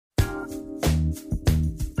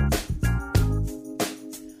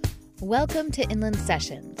Welcome to Inland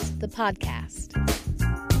Sessions, the podcast.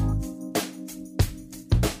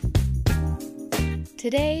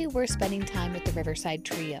 Today, we're spending time with the Riverside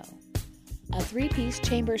Trio, a three-piece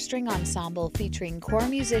chamber string ensemble featuring core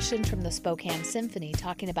musicians from the Spokane Symphony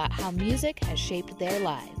talking about how music has shaped their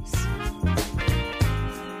lives.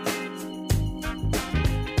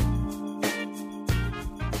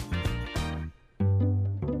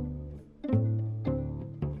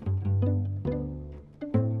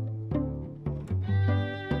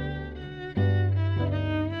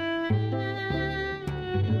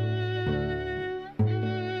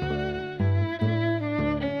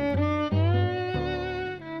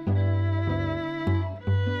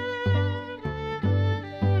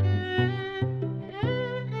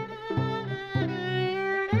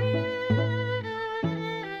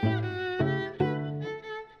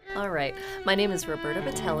 All right. My name is Roberta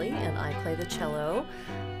Batelli, and I play the cello.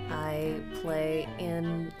 I play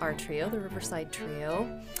in our trio, the Riverside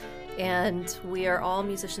Trio, and we are all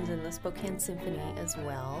musicians in the Spokane Symphony as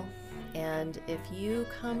well. And if you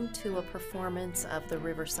come to a performance of the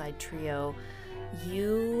Riverside Trio,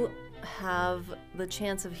 you have the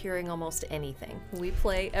chance of hearing almost anything. We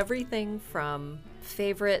play everything from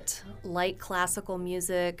favorite light classical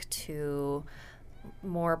music to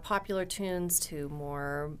more popular tunes to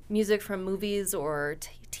more music from movies or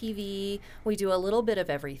TV. We do a little bit of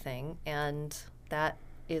everything, and that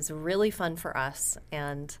is really fun for us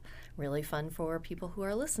and really fun for people who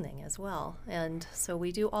are listening as well. And so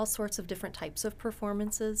we do all sorts of different types of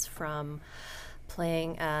performances, from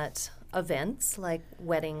playing at events like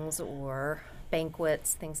weddings or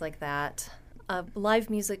banquets, things like that.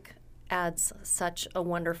 Live music adds such a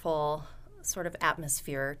wonderful sort of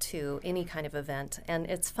atmosphere to any kind of event, and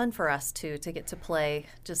it's fun for us to get to play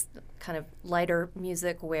just kind of lighter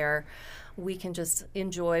music where we can just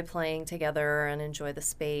enjoy playing together and enjoy the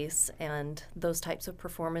space. And those types of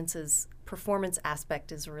performance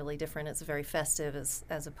aspect is really different. It's very festive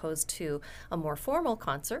as opposed to a more formal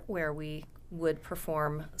concert where we would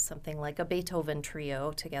perform something like a Beethoven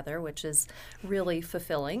trio together, which is really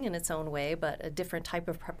fulfilling in its own way, but a different type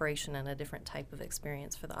of preparation and a different type of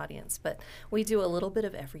experience for the audience. But we do a little bit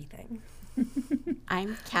of everything.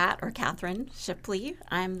 I'm Catherine Shipley.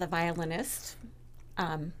 I'm the violinist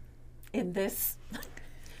in this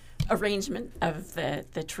arrangement of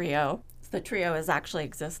the trio. The trio has actually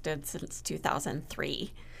existed since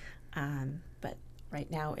 2003, but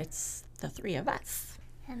right now it's the three of us.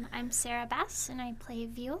 And I'm Sarah Bass, and I play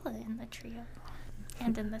viola in the trio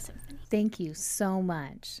and in the symphony. Thank you so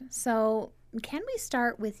much. So, can we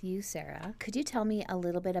start with you, Sarah? Could you tell me a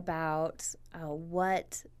little bit about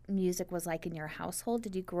what music was like in your household?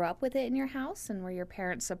 Did you grow up with it in your house, and were your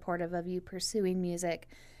parents supportive of you pursuing music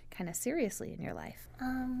kind of seriously in your life?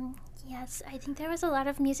 Yes, I think there was a lot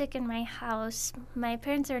of music in my house. My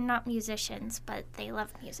parents are not musicians, but they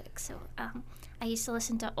love music. So I used to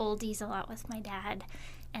listen to oldies a lot with my dad,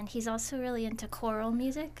 and he's also really into choral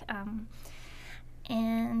music.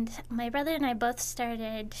 And my brother and I both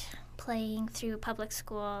started playing through public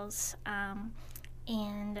schools,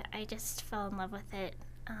 and I just fell in love with it.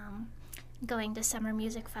 Going to summer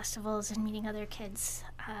music festivals and meeting other kids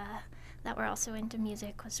that were also into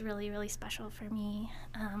music was really, really special for me.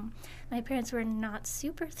 My parents were not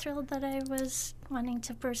super thrilled that I was wanting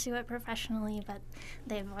to pursue it professionally, but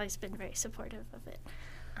they've always been very supportive of it.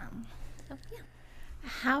 So, yeah.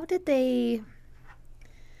 How did they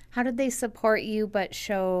support you but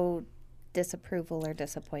show disapproval or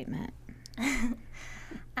disappointment?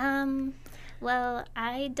 Well,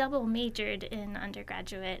 I double majored in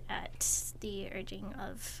undergraduate at the urging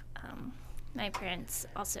of my parents,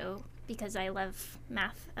 also because I love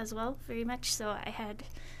math as well very much. So I had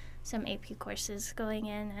some AP courses going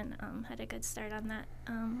in and had a good start on that.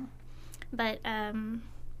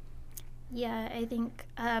 Yeah, I think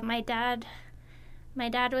my dad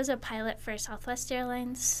was a pilot for Southwest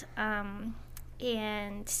Airlines,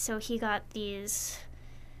 and so he got these,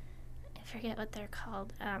 I forget what they're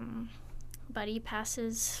called, buddy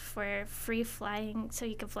passes for free flying, so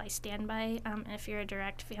you can fly standby. If you're a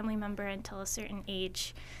direct family member until a certain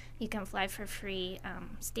age, you can fly for free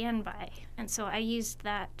standby. And so I used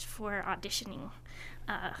that for auditioning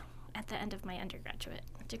at the end of my undergraduate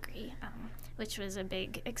degree, which was a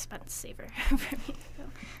big expense saver for me.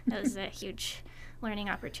 So it was a huge learning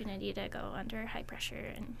opportunity to go under high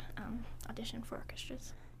pressure and audition for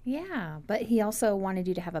orchestras. Yeah, but he also wanted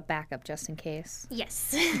you to have a backup just in case.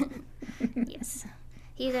 Yes. Yes.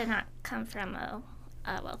 He did not come from a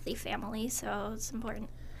wealthy family, so it's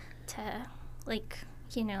important to,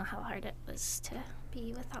 how hard it was to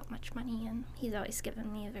be without much money, and he's always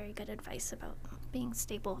given me very good advice about being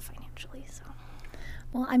stable financially. So.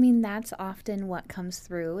 Well, I mean, that's often what comes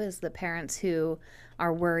through is the parents who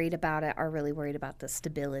are worried about it are really worried about the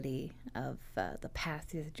stability of the path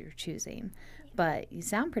that you're choosing. But you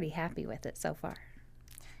sound pretty happy with it so far.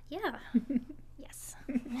 Yeah. Yes.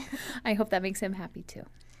 I hope that makes him happy too.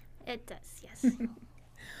 It does, yes.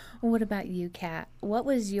 What about you, Kat? What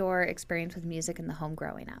was your experience with music in the home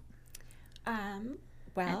growing up?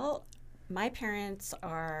 Well, my parents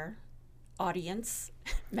are audience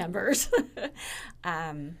members.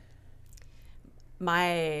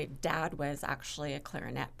 My dad was actually a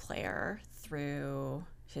clarinet player through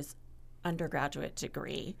his undergraduate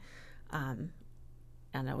degree,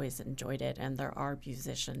 and always enjoyed it. And there are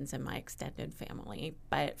musicians in my extended family.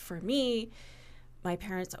 But for me, my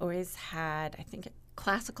parents always had, I think,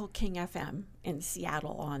 classical King FM in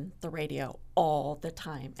Seattle on the radio all the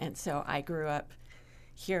time. And so I grew up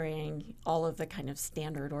hearing all of the kind of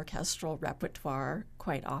standard orchestral repertoire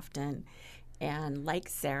quite often. And like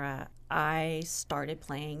Sarah, I started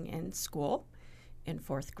playing in school in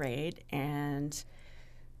 4th grade, and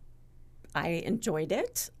I enjoyed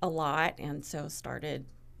it a lot, and so started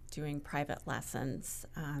doing private lessons,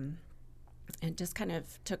 and just kind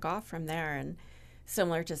of took off from there. And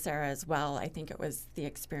similar to Sarah as well, I think it was the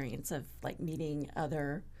experience of like meeting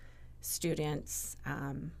other students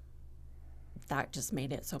that just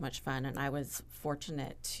made it so much fun. And I was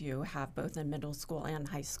fortunate to have both in middle school and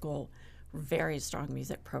high school very strong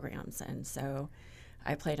music programs. And so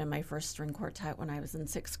I played in my first string quartet when I was in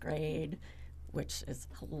 6th grade, which is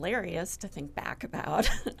hilarious to think back about,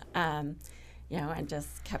 and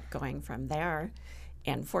just kept going from there.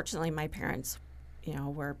 And fortunately, my parents,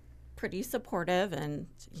 were pretty supportive and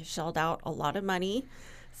shelled out a lot of money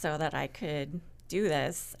so that I could do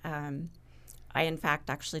this. I, in fact,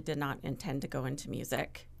 actually did not intend to go into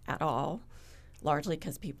music at all, largely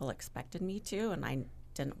because people expected me to, and I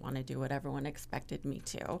didn't want to do what everyone expected me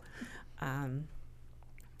to.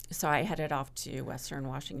 So I headed off to Western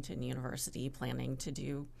Washington University planning to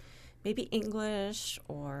do maybe English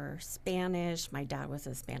or Spanish. My dad was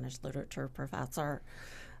a Spanish literature professor.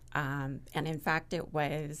 And in fact, it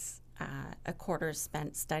was a quarter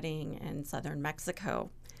spent studying in southern Mexico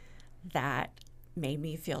that made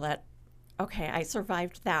me feel that, okay, I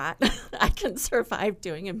survived that. I can survive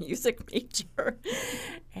doing a music major.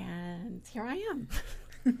 And here I am.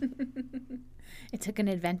 It took an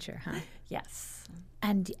adventure, huh? Yes.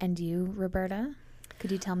 And you, Roberta?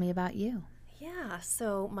 Could you tell me about you? Yeah,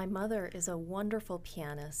 so my mother is a wonderful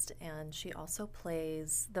pianist, and she also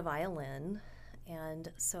plays the violin.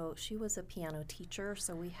 And so she was a piano teacher,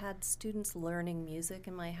 so we had students learning music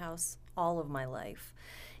in my house all of my life.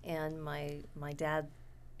 And my dad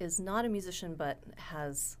is not a musician, but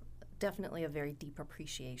has definitely a very deep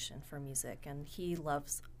appreciation for music, and he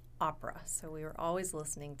loves opera. So we were always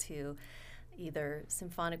listening to either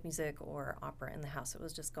symphonic music or opera in the house. It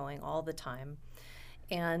was just going all the time.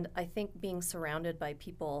 And I think being surrounded by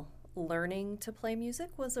people learning to play music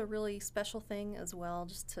was a really special thing as well,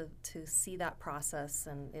 just to see that process.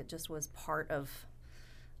 And it just was part of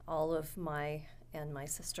all of my and my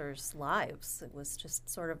sister's lives. It was just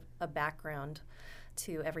sort of a background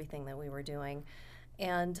to everything that we were doing.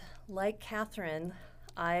 And like Catherine,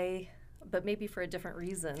 but maybe for a different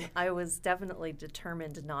reason, I was definitely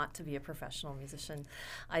determined not to be a professional musician.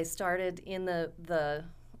 I started in the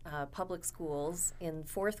public schools in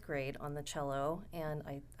 4th grade on the cello, and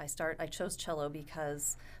I chose cello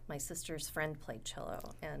because my sister's friend played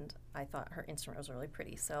cello, and I thought her instrument was really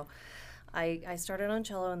pretty. So I started on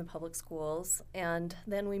cello in the public schools, and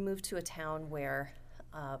then we moved to a town where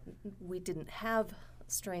we didn't have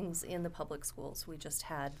strings in the public schools.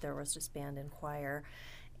 There was just band and choir.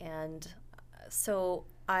 And so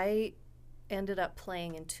I ended up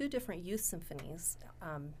playing in 2 different youth symphonies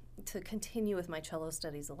to continue with my cello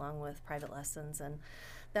studies along with private lessons. And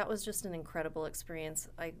that was just an incredible experience.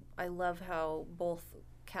 I love how both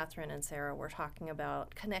Catherine and Sarah were talking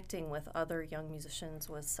about connecting with other young musicians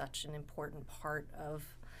was such an important part of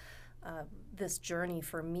this journey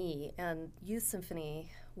for me. And youth symphony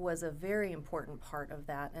was a very important part of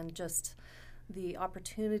that. And just the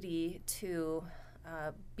opportunity to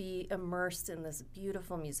be immersed in this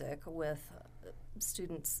beautiful music with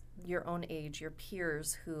students your own age, your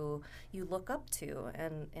peers who you look up to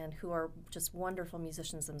and who are just wonderful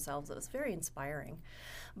musicians themselves. It was very inspiring.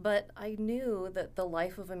 But I knew that the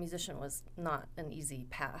life of a musician was not an easy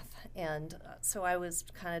path, and so I was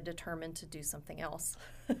kind of determined to do something else.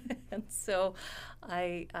 And so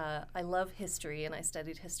I love history, and I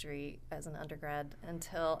studied history as an undergrad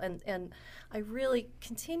and I really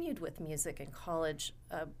continued with music in college.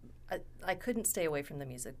 I couldn't stay away from the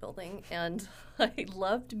music building, and I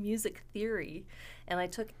loved music theory, and I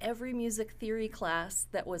took every music theory class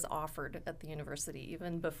that was offered at the university,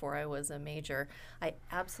 even before I was a major. I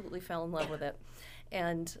absolutely fell in love with it.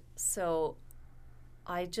 And so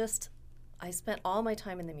I spent all my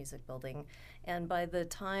time in the music building, and by the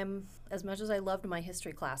time, as much as I loved my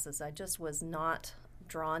history classes, I just was not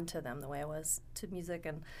drawn to them the way I was to music.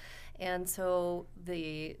 And so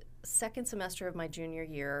the second semester of my junior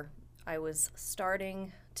year, I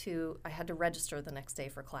had to register the next day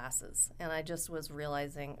for classes, and I just was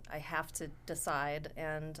realizing I have to decide,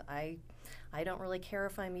 and I don't really care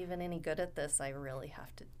if I'm even any good at this. I really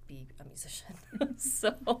have to be a musician.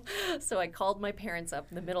 So I called my parents up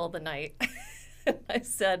in the middle of the night, and I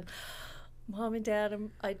said, Mom and Dad,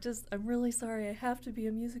 I'm really sorry. I have to be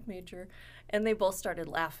a music major. And they both started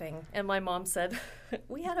laughing. And my mom said,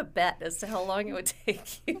 we had a bet as to how long it would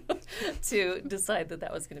take you to decide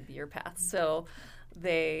that was going to be your path. So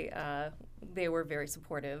they were very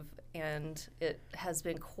supportive, and it has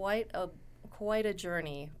been quite a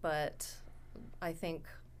journey. But I think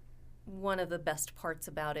one of the best parts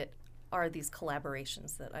about it are these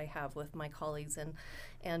collaborations that I have with my colleagues,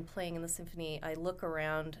 and playing in the symphony. I look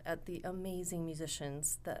around at the amazing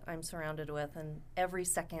musicians that I'm surrounded with, and every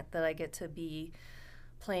second that I get to be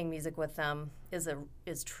playing music with them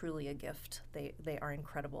is truly a gift. They are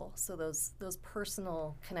incredible. So those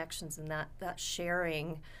personal connections and that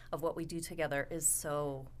sharing of what we do together is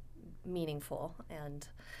so meaningful. And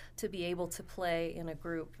to be able to play in a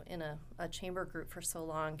group, in a chamber group for so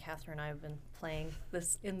long. Catherine and I have been playing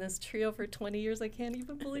in this trio for 20 years. I can't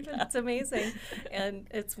even believe it. It's amazing. And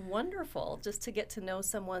it's wonderful just to get to know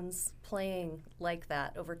someone's playing like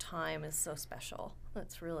that over time is so special.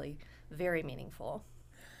 It's really very meaningful.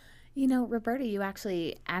 You know, Roberta, you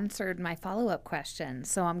actually answered my follow-up question,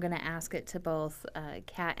 so I'm going to ask it to both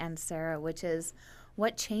Kat and Sarah, which is,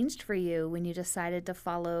 what changed for you when you decided to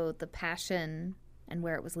follow the passion and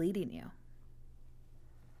where it was leading you?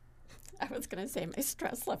 I was going to say my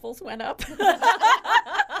stress levels went up.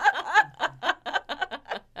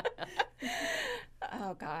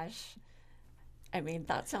 Oh, gosh. I mean,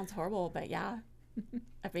 that sounds horrible, but yeah.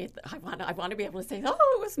 I mean, I want to be able to say,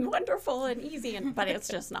 oh, it was wonderful and easy, but it's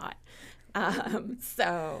just not.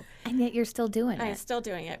 So, and yet you're still doing it. I'm still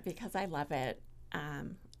doing it because I love it.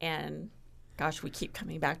 And gosh, we keep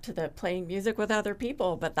coming back to the playing music with other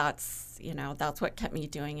people, but that's what kept me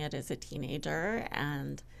doing it as a teenager.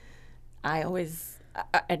 And I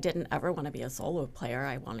didn't ever want to be a solo player.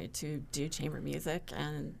 I wanted to do chamber music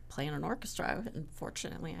and play in an orchestra. And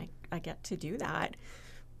fortunately, I get to do that.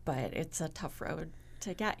 But it's a tough road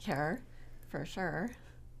to get here, for sure.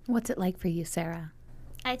 What's it like for you, Sarah?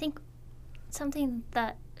 I think something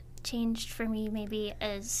that changed for me maybe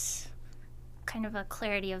is kind of a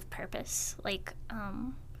clarity of purpose. Like,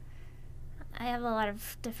 I have a lot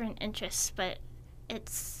of different interests, but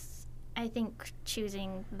I think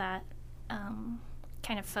choosing that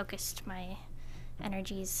kind of focused my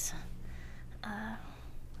energies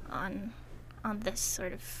on this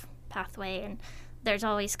sort of pathway. And there's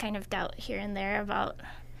always kind of doubt here and there about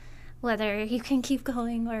whether you can keep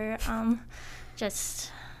going or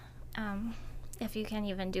just if you can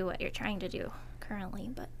even do what you're trying to do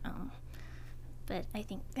currently. But I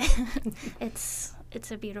think it's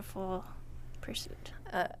a beautiful pursuit.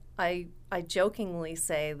 I jokingly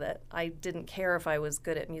say that I didn't care if I was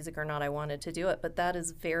good at music or not. I wanted to do it, but that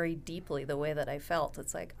is very deeply the way that I felt.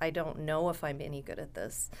 It's like, I don't know if I'm any good at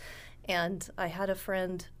this. And I had a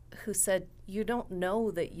friend who said, you don't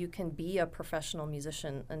know that you can be a professional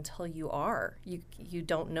musician until you are. You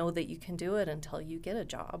don't know that you can do it until you get a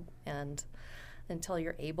job. And until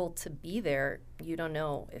you're able to be there, you don't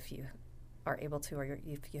know if you are able to, or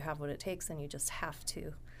if you have what it takes, and you just have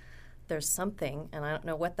to. There's something, and I don't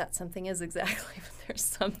know what that something is exactly, but there's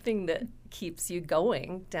something that keeps you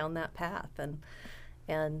going down that path.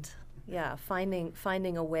 And yeah,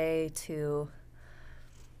 finding a way to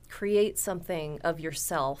create something of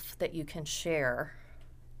yourself that you can share,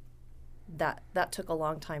 that took a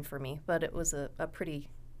long time for me, but it was a pretty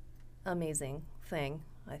amazing thing,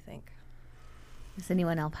 I think. Does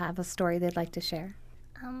anyone else have a story they'd like to share?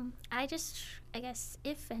 I guess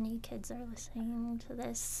if any kids are listening to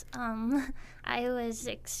this, I was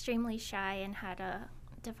extremely shy and had a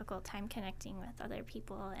difficult time connecting with other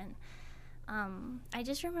people. And I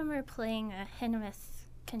just remember playing a Hindemith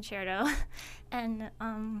concerto. And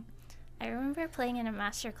I remember playing in a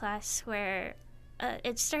master class where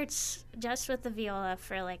it starts just with the viola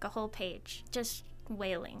for like a whole page, just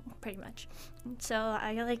wailing pretty much. And so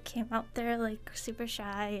I like came out there like super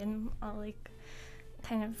shy and all like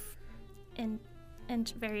kind of and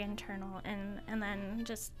very internal, and then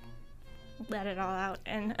just let it all out.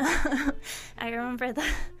 And I remember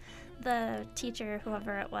the teacher,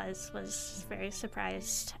 whoever it was very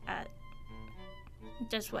surprised at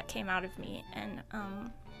just what came out of me. And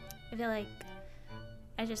I feel like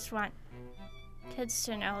I just want kids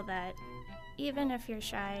to know that even if you're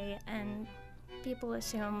shy and people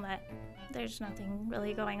assume that there's nothing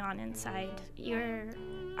really going on inside, your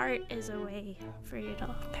art is a way for you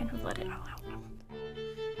to kind of let it all out.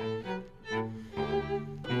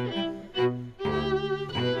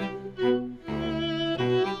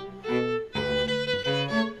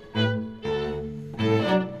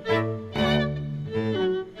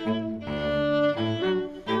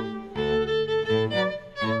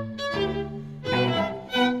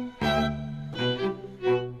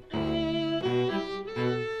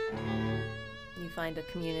 Find a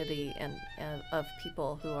community and of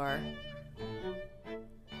people who are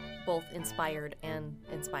both inspired and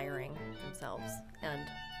inspiring themselves, and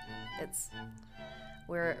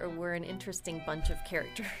we're an interesting bunch of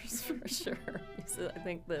characters for sure. So I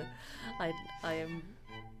think I am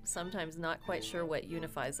sometimes not quite sure what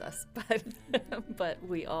unifies us, but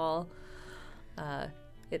we all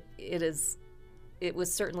it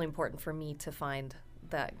was certainly important for me to find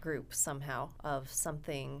that group somehow of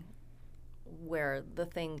something where the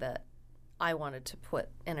thing that I wanted to put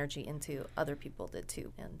energy into, other people did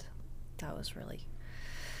too. And that was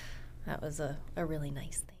a really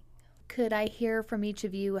nice thing. Could I hear from each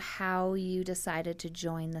of you how you decided to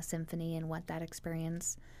join the symphony and what that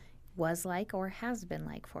experience was like or has been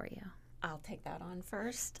like for you? I'll take that on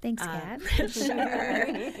first. Thanks, Kat.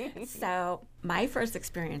 Sure. So my first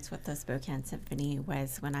experience with the Spokane Symphony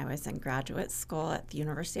was when I was in graduate school at the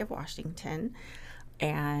University of Washington.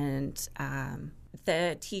 And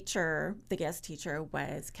the guest teacher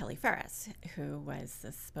was Kelly Ferris, who was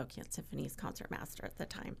the Spokane Symphony's concertmaster at the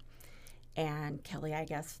time. And Kelly, I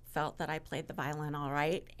guess, felt that I played the violin all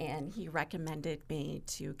right, and he recommended me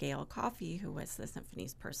to Gail Coffey, who was the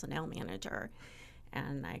symphony's personnel manager.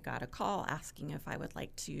 And I got a call asking if I would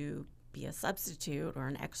like to be a substitute or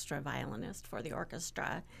an extra violinist for the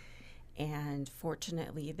orchestra. And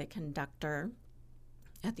fortunately, the conductor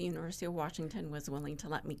at the University of Washington was willing to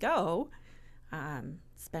let me go,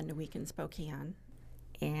 spend a week in Spokane.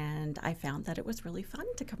 And I found that it was really fun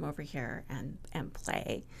to come over here and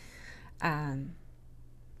play. And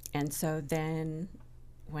so then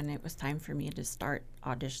when it was time for me to start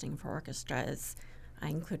auditioning for orchestras, I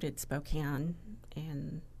included Spokane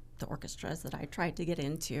in the orchestras that I tried to get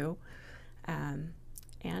into. And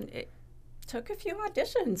it took a few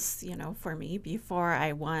auditions, for me before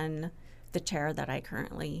I won the chair that I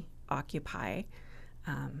currently occupy,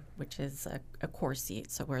 which is a core seat.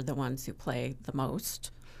 So we're the ones who play the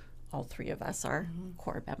most. All three of us are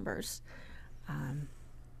core members.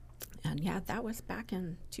 And yeah, that was back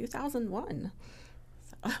in 2001.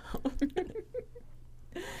 So.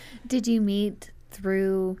 Did you meet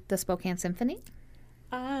through the Spokane Symphony?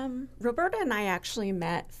 Roberta and I actually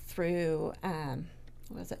met through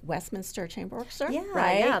was it Westminster Chamber Orchestra? Yeah,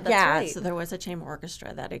 right? yeah, that's right. So there was a chamber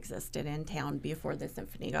orchestra that existed in town before the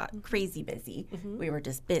symphony got crazy busy. We were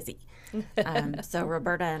just busy. So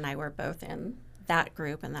Roberta and I were both in that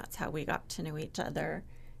group, and that's how we got to know each other,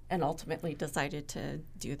 and ultimately decided to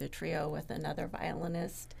do the trio with another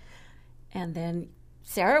violinist. And then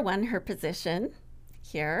Sarah won her position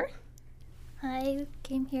here. I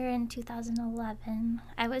came here in 2011.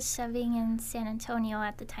 I was subbing in San Antonio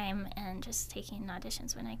at the time and just taking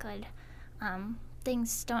auditions when I could.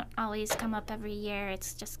 Things don't always come up every year.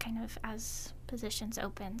 It's just kind of as positions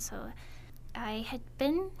open. So I had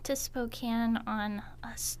been to on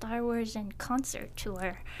a Star Wars in concert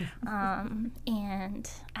tour, and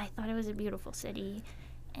I thought it was a beautiful city.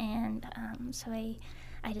 And so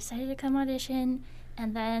I decided to come audition,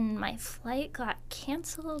 and then my flight got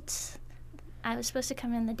canceled. I was supposed to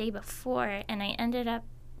come in the day before, and I ended up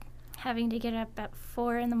having to get up at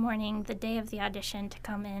 4 in the morning the day of the audition to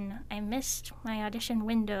come in. I missed my audition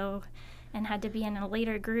window and had to be in a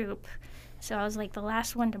later group, so I was like the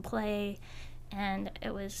last one to play, and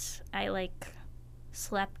I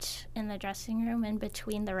slept in the dressing room in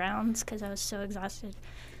between the rounds because I was so exhausted.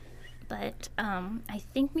 But I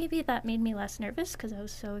think maybe that made me less nervous because I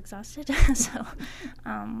was so exhausted. So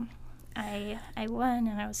I won,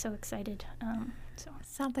 and I was so excited.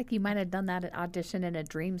 Sounds like you might have done that audition in a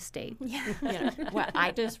dream state. Yeah. You know, what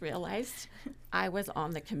I just realized, I was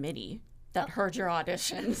on the committee that heard your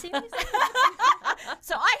audition. Seriously?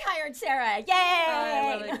 So I hired Sarah. Yay!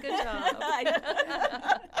 I love it. Good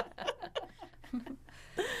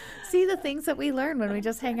job. See the things that we learn when we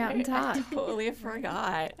just hang out and talk. I totally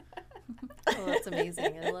forgot. Oh, that's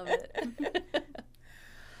amazing. I love it.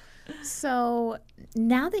 So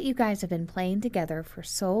now that you guys have been playing together for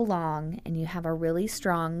so long and you have a really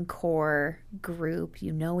strong core group,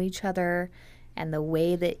 you know each other and the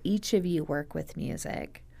way that each of you work with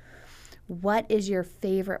music, what is your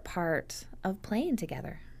favorite part of playing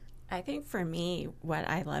together? I think for me, what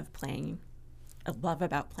I love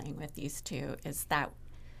about playing with these two is that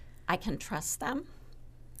I can trust them.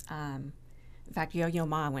 In fact, Yo-Yo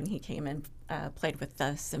Ma, when he came and played with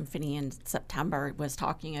the symphony in September, was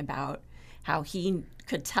talking about how he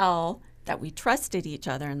could tell that we trusted each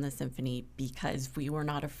other in the symphony because we were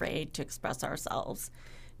not afraid to express ourselves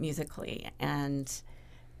musically. And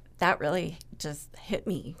that really just hit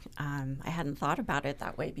me. I hadn't thought about it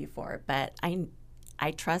that way before, but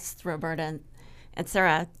I trust Roberta and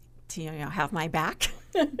Sarah to have my back.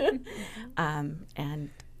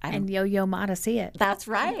 And Yo-Yo Ma to see it. That's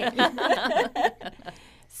right.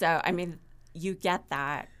 So, I mean, you get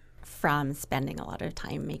that from spending a lot of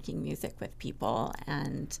time making music with people,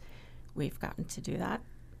 and we've gotten to do that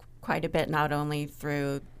quite a bit, not only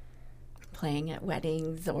through playing at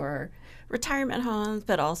weddings or retirement homes,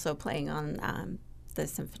 but also playing on the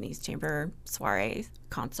Symphony's Chamber soiree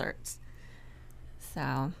concerts.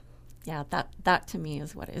 So, yeah, that to me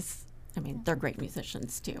is what is, I mean, they're great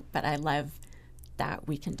musicians too, but I love that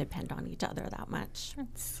we can depend on each other that much.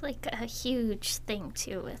 It's like a huge thing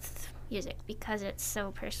too with music because it's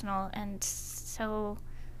so personal and so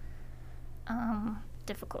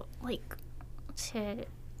difficult, like to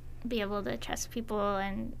be able to trust people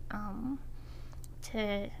and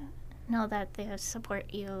to know that they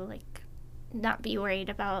support you, like not be worried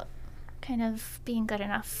about kind of being good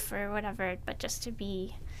enough or whatever, but just to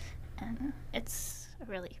be, and it's a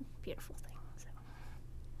really beautiful thing.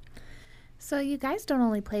 So you guys don't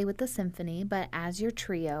only play with the symphony, but as your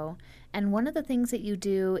trio. And one of the things that you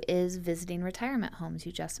do is visiting retirement homes,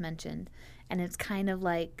 you just mentioned. And it's kind of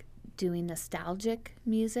like doing nostalgic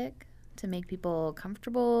music to make people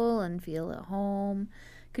comfortable and feel at home.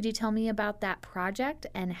 Could you tell me about that project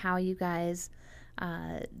and how you guys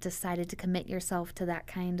decided to commit yourself to that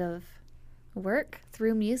kind of work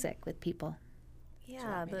through music with people?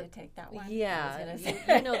 Yeah, to take that one? Yeah,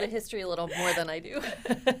 you know the history a little more than I do.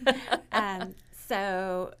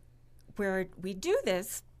 So we do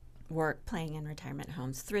this work playing in retirement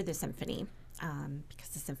homes through the symphony because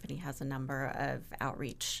the symphony has a number of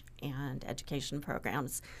outreach and education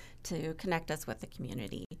programs to connect us with the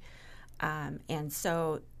community. And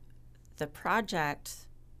so the project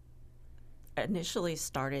initially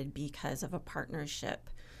started because of a partnership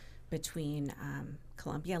between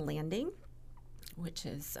Columbia Landing, which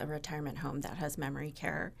is a retirement home that has memory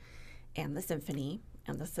care, and the symphony.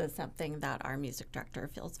 And this is something that our music director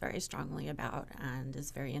feels very strongly about and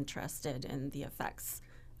is very interested in the effects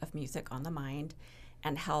of music on the mind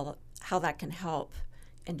and how that can help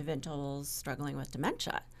individuals struggling with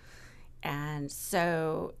dementia. And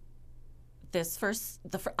so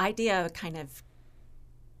the idea kind of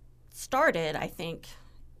started, I think,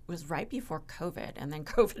 was right before COVID, and then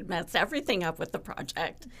COVID messed everything up with the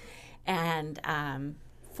project. And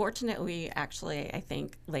fortunately, actually, I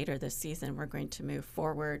think later this season we're going to move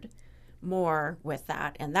forward more with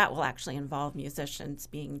that, and that will actually involve musicians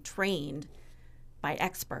being trained by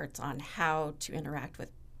experts on how to interact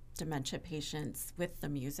with dementia patients with the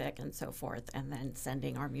music and so forth, and then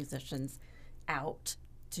sending our musicians out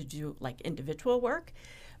to do like individual work.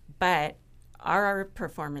 But our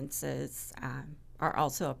performances are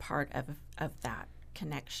also a part of that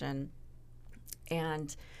connection.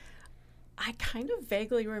 And I kind of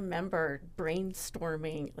vaguely remember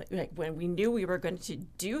brainstorming, like when we knew we were going to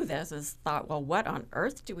do this, is thought, well, what on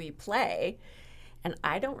earth do we play? And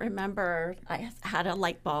I don't remember, I had a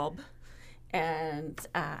light bulb, and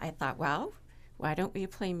I thought, well, why don't we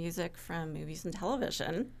play music from movies and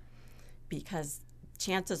television? Because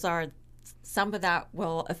chances are some of that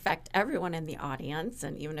will affect everyone in the audience,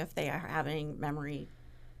 and even if they are having memory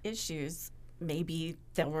issues, maybe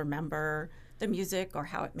they'll remember the music or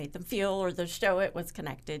how it made them feel or the show it was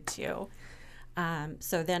connected to.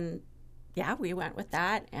 So then, yeah, we went with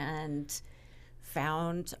that, and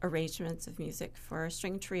found arrangements of music for a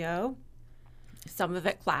string trio, some of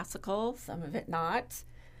it classical, some of it not.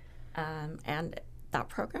 And that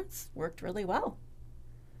program's worked really well.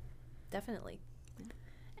 Definitely.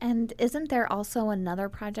 And isn't there also another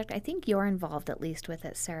project? I think you're involved at least with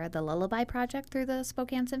it, Sarah, the Lullaby Project through the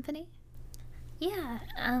Spokane Symphony? Yeah,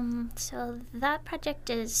 so that project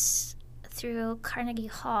is through Carnegie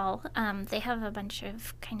Hall. They have a bunch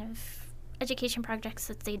of kind of education projects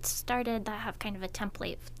that they'd started that have kind of a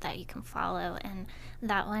template that you can follow, and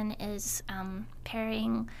that one is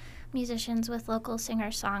pairing musicians with local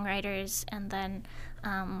singer-songwriters and then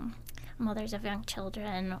mothers of young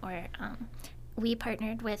children, or we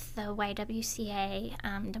partnered with the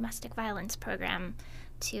YWCA domestic violence program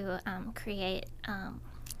to create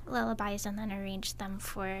lullabies and then arrange them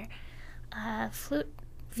for flute,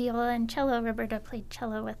 viola, and cello. Roberta played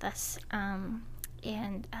cello with us,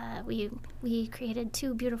 and we created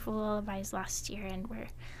 2 beautiful lullabies last year, and we're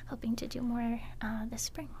hoping to do more this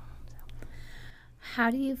spring.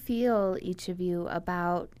 How do you feel, each of you,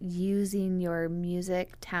 about using your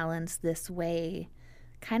music talents this way,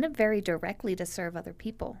 kind of very directly to serve other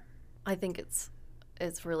people? I think it's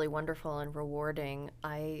really wonderful and rewarding.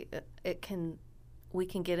 We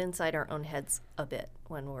can get inside our own heads a bit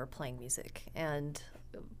when we're playing music, and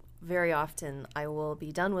very often I will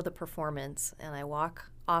be done with a performance and I walk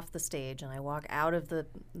off the stage and I walk out of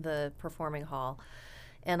the performing hall,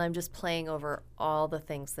 and I'm just playing over all the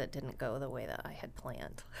things that didn't go the way that I had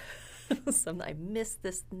planned. I missed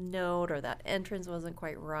this note, or that entrance wasn't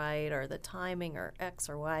quite right, or the timing, or X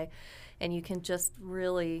or Y. And you can just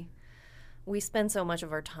really, we spend so much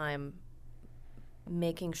of our time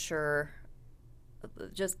making sure,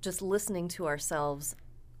 just listening to ourselves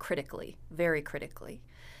critically, very critically.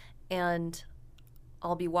 And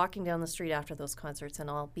I'll be walking down the street after those concerts and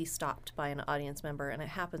I'll be stopped by an audience member, and it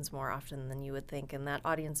happens more often than you would think. And that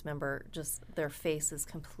audience member, just their face is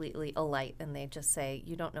completely alight, and they just say,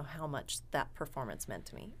 "You don't know how much that performance meant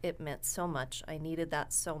to me. It meant so much. I needed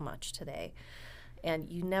that so much today."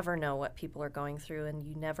 And you never know what people are going through, and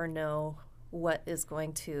you never know what is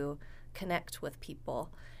going to connect with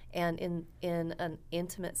people. And in an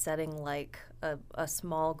intimate setting like a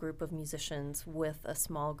small group of musicians with a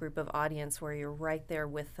small group of audience where you're right there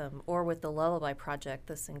with them, or with the Lullaby Project,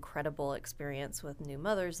 this incredible experience with new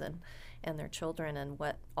mothers and their children and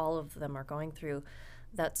what all of them are going through,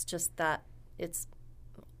 that's just that, it's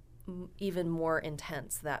even more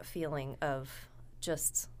intense, that feeling of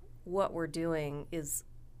just what we're doing is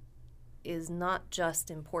not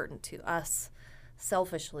just important to us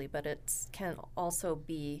selfishly, but it can also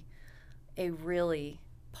be a really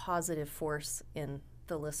positive force in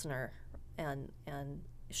the listener, and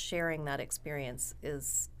sharing that experience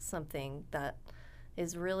is something that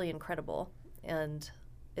is really incredible. And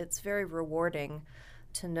it's very rewarding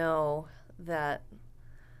to know that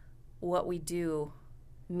what we do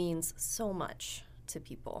means so much to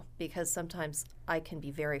people, because sometimes I can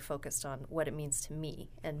be very focused on what it means to me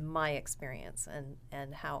and my experience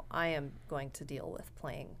and how I am going to deal with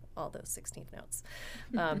playing all those 16th notes.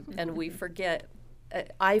 And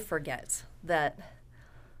I forget that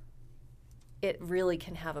it really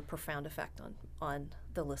can have a profound effect on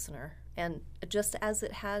the listener. And just as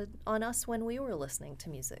it had on us when we were listening to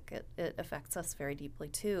music, it affects us very deeply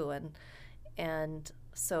too. And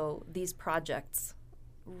so these projects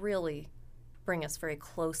really bring us very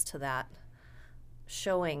close to that,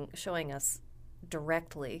 showing us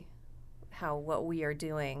directly how what we are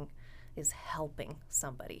doing is helping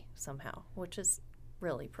somebody somehow, which is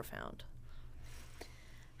really profound.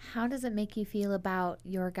 How does it make you feel about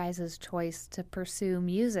your guys' choice to pursue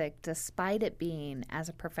music despite it being, as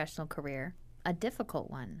a professional career, a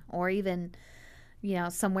difficult one, or even,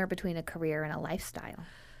 somewhere between a career and a lifestyle?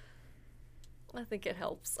 I think it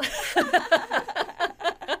helps.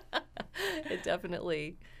 It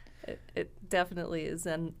definitely is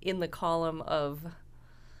in the column of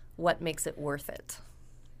what makes it worth it,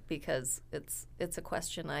 because it's a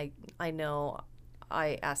question I know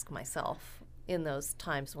I ask myself in those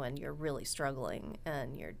times when you're really struggling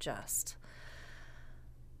and you're just,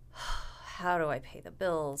 how do I pay the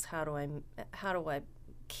bills? How do I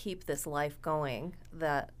keep this life going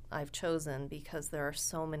that I've chosen, because there are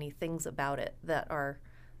so many things about it that are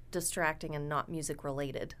distracting and not music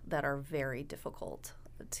related that are very difficult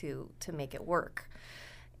to make it work.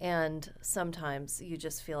 And sometimes you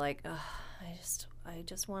just feel like, I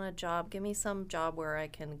just want a job. Give me some job where I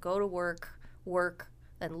can go to work,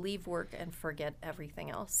 and leave work and forget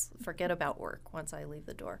everything else. Forget about work once I leave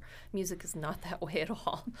the door. Music is not that way at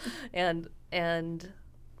all. And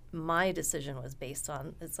my decision was based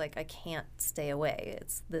on, it's like I can't stay away.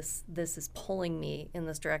 It's this is pulling me in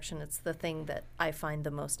this direction. It's the thing that I find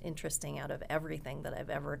the most interesting out of everything that I've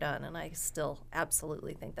ever done, and I still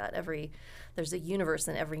absolutely think that there's a universe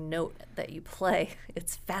in every note that you play.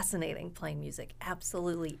 It's fascinating playing music,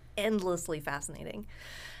 absolutely endlessly fascinating,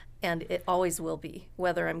 and it always will be,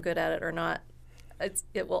 whether I'm good at it or not.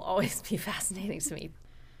 It will always be fascinating to me.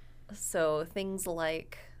 So things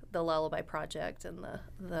like the Lullaby Project and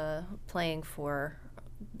the playing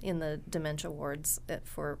in the dementia wards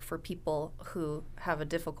for people who have a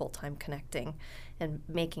difficult time connecting and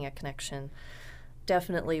making a connection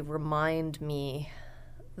definitely remind me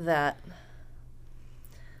that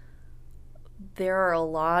there are a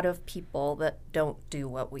lot of people that don't do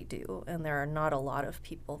what we do, and there are not a lot of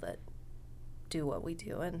people that do what we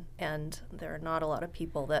do, and there are not a lot of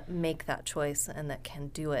people that make that choice and that can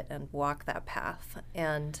do it and walk that path.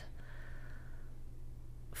 And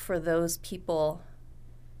for those people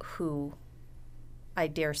who, I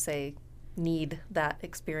dare say, need that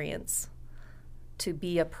experience, to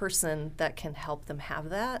be a person that can help them have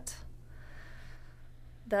that's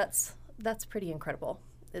pretty incredible.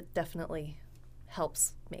 It definitely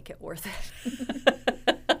helps make it worth it.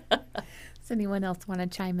 Does anyone else want to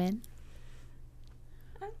chime in?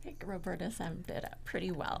 I think Roberta summed it up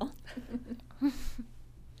pretty well.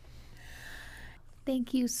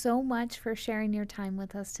 Thank you so much for sharing your time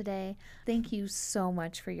with us today. Thank you so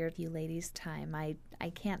much for you ladies' time. I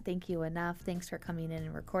can't thank you enough. Thanks for coming in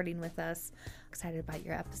and recording with us. Excited about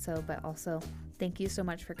your episode, but also thank you so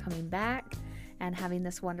much for coming back and having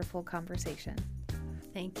this wonderful conversation.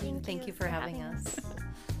 Thank you. Thank you for having us.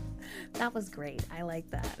 That was great. I like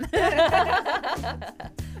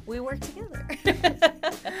that. We work together.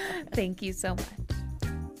 Thank you so much.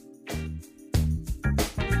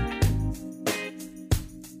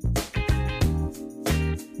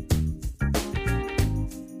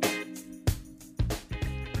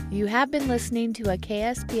 You have been listening to a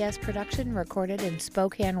KSPS production recorded in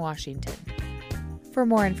Spokane, Washington. For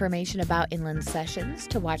more information about Inland Sessions,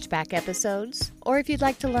 to watch back episodes, or if you'd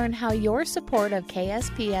like to learn how your support of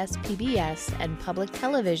KSPS PBS and public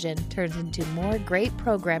television turns into more great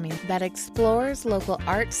programming that explores local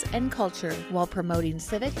arts and culture while promoting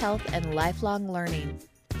civic health and lifelong learning,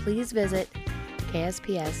 please visit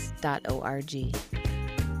ksps.org.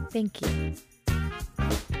 Thank you.